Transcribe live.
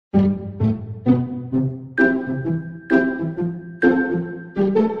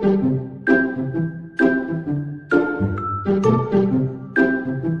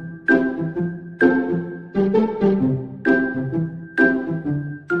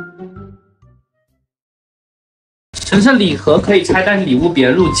神圣礼盒可以拆，但是礼物别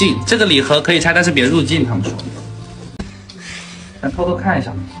入境。这个礼盒可以拆，但是别入境。他们说，咱偷偷看一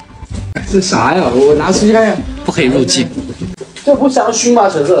下。这啥呀？我拿出去看一下。不可以入境。这不香薰吗？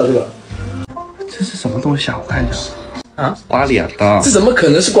橙色的这个。这是什么东西啊？我看一下。啊，刮脸的。这怎么可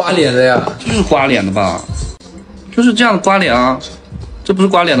能是刮脸的呀？就是刮脸的吧？就是这样刮脸啊。这不是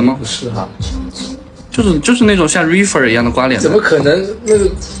刮脸的吗？不是哈。就是那种像 reefer 一样的刮脸的。怎么可能？那个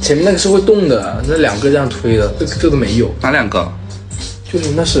前面那个是会动的，那两个这样推的，这都没有。哪两个？就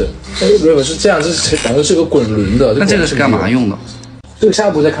是那是 reefer 是这样，这感觉是个滚轮的。那这个是干嘛用的？这个下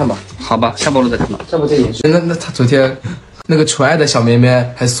播再看吧。好吧，下播了再看吧。下播再研究。那他昨天那个纯爱的小咩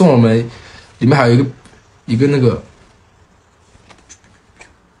咩还送我们，里面还有一个那个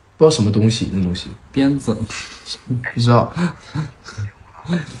不知道什么东西，那东西鞭子，不知道。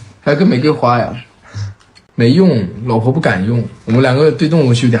还有个玫瑰花呀。没用，老婆不敢用。我们两个对这种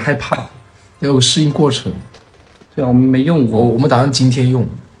东西有点害怕，要有个适应过程。对啊，我们没用过，我们打算今天用。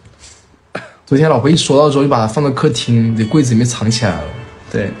昨天老婆一说到之后，就把它放到客厅的柜子里面藏起来了。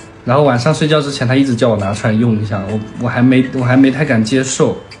对，然后晚上睡觉之前，她一直叫我拿出来用一下，我还没太敢接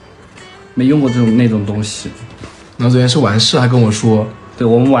受，没用过那种东西。然后昨天是完事还跟我说，对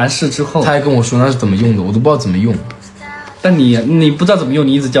我们完事之后，他还跟我说那是怎么用的，我都不知道怎么用。但你不知道怎么用，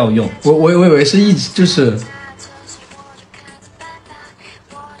你一直叫我用。我以为是一直就是，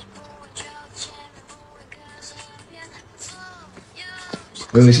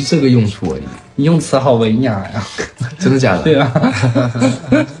我以为是这个用处而已。你用词好文雅呀，真的假的？对啊。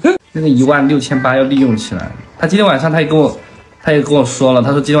那个16800要利用起来。他今天晚上他也跟我说了，他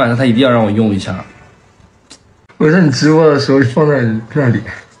说今天晚上他一定要让我用一下。我说你直播的时候就放在那里。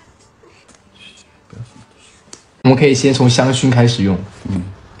我们可以先从香薰开始用，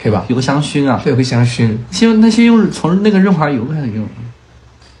可以吧？有个香薰啊，对，有个香薰。先用从那个润滑油开始用。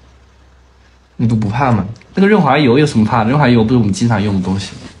你都不怕吗？那个润滑油有什么怕的？润滑油不是我们经常用的东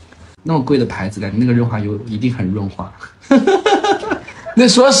西，那么贵的牌子，感觉那个润滑油一定很润滑。你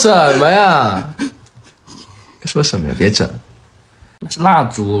说什么呀？说什么呀？别整。那是蜡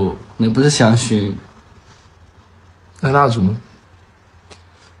烛，那不是香薰。那蜡烛吗？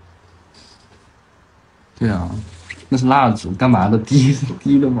对啊，那是蜡烛，干嘛的？滴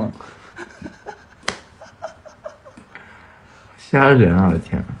的吗？吓人啊！我的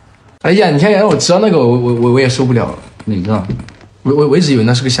天！哎呀，你看，我知道那个，我也受不了了。哪个？我一直以为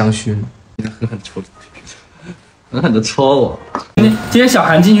那是个香薰。你狠狠戳，狠狠的戳我。今天小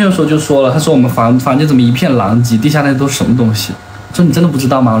韩进去的时候就说了，他说我们房间怎么一片狼藉，地下那都是什么东西？我说你真的不知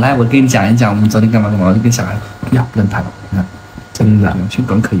道吗？我跟你讲一讲，我们昨天干嘛干嘛。我就跟小韩呀，不能谈了，你看，真的心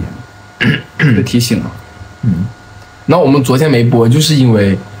梗可严，被提醒了。那我们昨天没播，就是因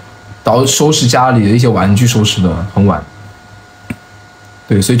为到收拾家里的一些玩具，收拾的很晚。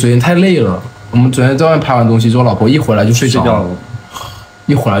对，所以昨天太累了。我们昨天在外面拍完东西之后，老婆一回来就睡觉了，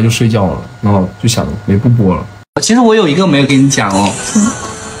然后就想没不播了。其实我有一个没有跟你讲哦。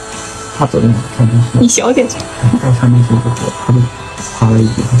他昨天看电视，你小点声。他看电视之后，他就夸了一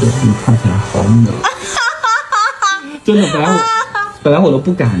句，他说你看起来好美。真的，本来我都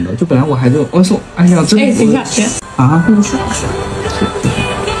不敢的，就本来我还就我说，哎呀，真的。哎，等一下，啊，你说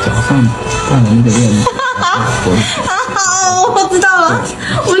脚上挂了那个链子。我知道了，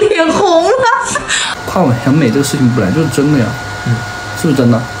我脸红了。夸我很美这个事情本来就是真的呀，是不是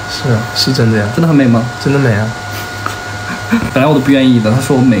真的？是啊，是真的呀。真的很美吗？真的美啊。本来我都不愿意的，他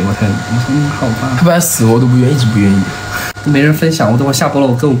说我美，我说好吧。他本来死活都不愿意，一直不愿意。没人分享，我等会下播了，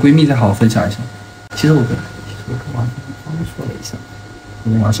我跟我闺蜜再好好分享一下。其实我跟王说了一下，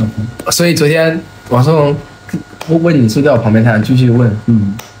我跟王胜峰。所以昨天王胜峰问你是不是在我旁边，他继续问。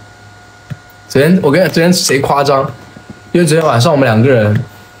昨天谁夸张？因为昨天晚上我们两个人，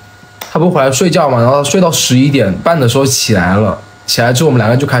他不回来睡觉嘛，然后睡到11点半的时候起来了。起来之后我们两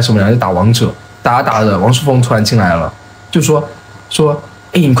个就开始，我们两个就打王者，打着，王胜峰突然进来了，就说，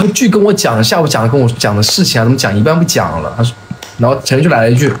哎，你快去跟我讲下午跟我讲的事情啊，怎么讲一半不讲了？他说，然后前面就来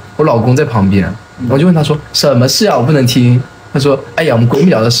了一句，我老公在旁边，然后就问他说，什么事啊？我不能听。他说，哎呀，我们闺蜜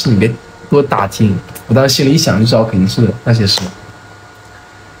聊的事你别多打听。我当时心里一想就知道肯定是那些事。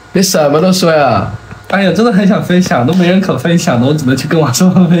别什么都说呀！哎呀，真的很想分享，都没人可分享的，我只能去跟王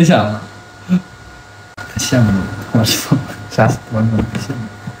胜峰分享了。羡慕王胜峰，啥？王胜峰可羡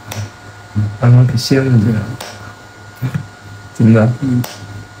慕，王胜峰可羡慕这个，真的，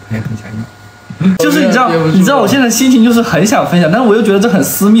我也很想要。就是你知道我现在心情就是很想分享，但是我又觉得这很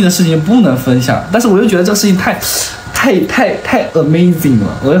私密的事情不能分享，但是我又觉得这个事情太 amazing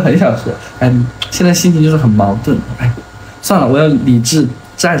了，我又很想说，哎，现在心情就是很矛盾，哎，算了，我要理智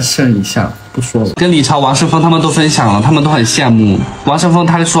战胜一下，不说了。跟李超、王胜峰他们都分享了，他们都很羡慕。王胜峰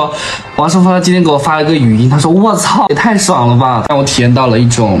他就说，王胜峰他今天给我发了个语音，他说我操，也太爽了吧，让我体验到了一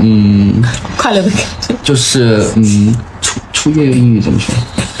种快乐的感觉。就是初夜英语怎么说？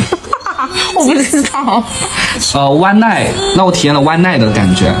我不知道。one night， 让我体验了 one night 的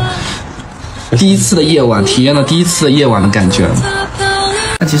感觉。第一次的夜晚，体验了第一次的夜晚的感觉。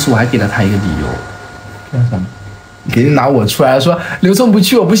那其实我还给了他一个理由。干啥？你肯定拿我出来说刘聪不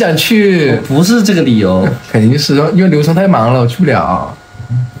去，我不想去。不是这个理由，肯定是因为刘聪太忙了，我去不了。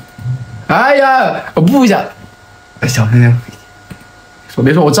哎呀，我不想。小声点，说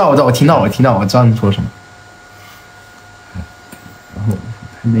别说，我知道，我听到，我知道你说什么。然后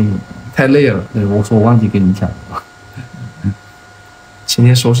太累了。对，我说我忘记跟你讲了。前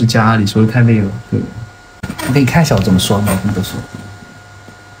天收拾家里，收拾太累了。对，我给你看一下我怎么说的，你都说。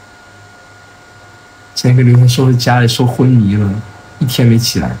前天跟刘通收拾家里，收昏迷了，一天没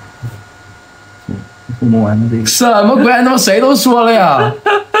起来。我们玩的这个什么鬼？他们谁都说了呀！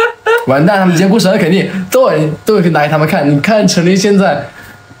完蛋，他们今天过生日肯定都会拿给他们看。你看陈琳现在，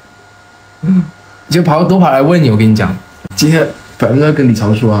就都跑来问你，我跟你讲，今天百分之要跟李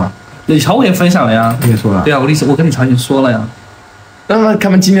超说啊。李超我也分享了呀，你也说了。对啊，我跟李超已经说了呀。那么他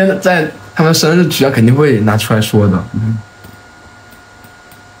们今天在他们生日曲上肯定会拿出来说的。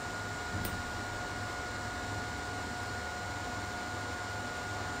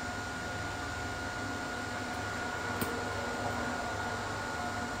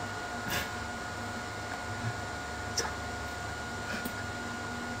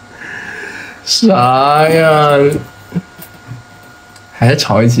啥呀？还是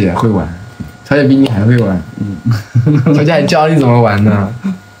曹姐会玩，曹姐比你还会玩。曹姐还教你怎么玩呢，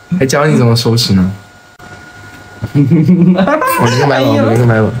还教你怎么收拾呢。我一个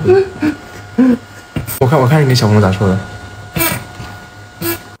买吧。我看你跟小红咋说的。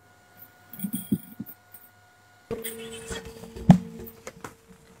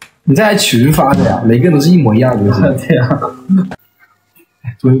你在群发的呀？每个人都是一模一样的东西。对呀。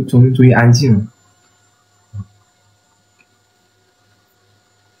终于安静了。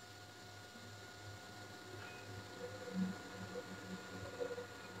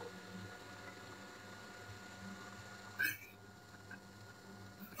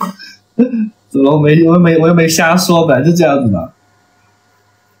怎么我又没瞎说，本来就这样子的。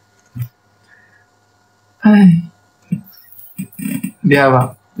唉，厉害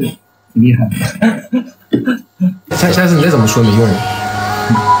吧？对，厉害。下次你再怎么说没用。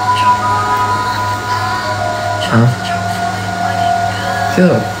啊！现在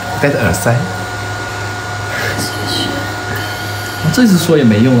我戴着耳塞，这次说也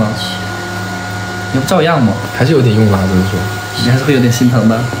没用啊，你不照样吗？还是有点用啦，就是说，你还是会有点心疼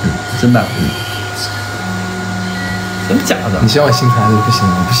的，真的。真的假的？你希望我心疼还是不行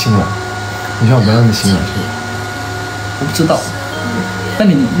了？我不心软，你希望我不让你心软是吧？我不知道。那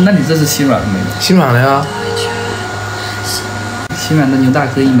你这次心软了没有？心软了呀。心软的牛大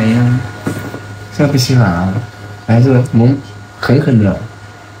哥一枚啊。现在不心软啊，还是狠狠的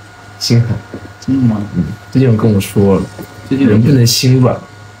心狠。真的吗？最近有人跟我说了，最近人不能心软，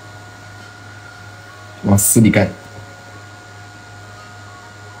往死里干。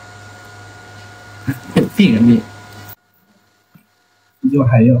病人命。就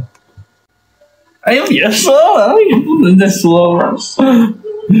还有，哎呀，别说了，也不能再说了。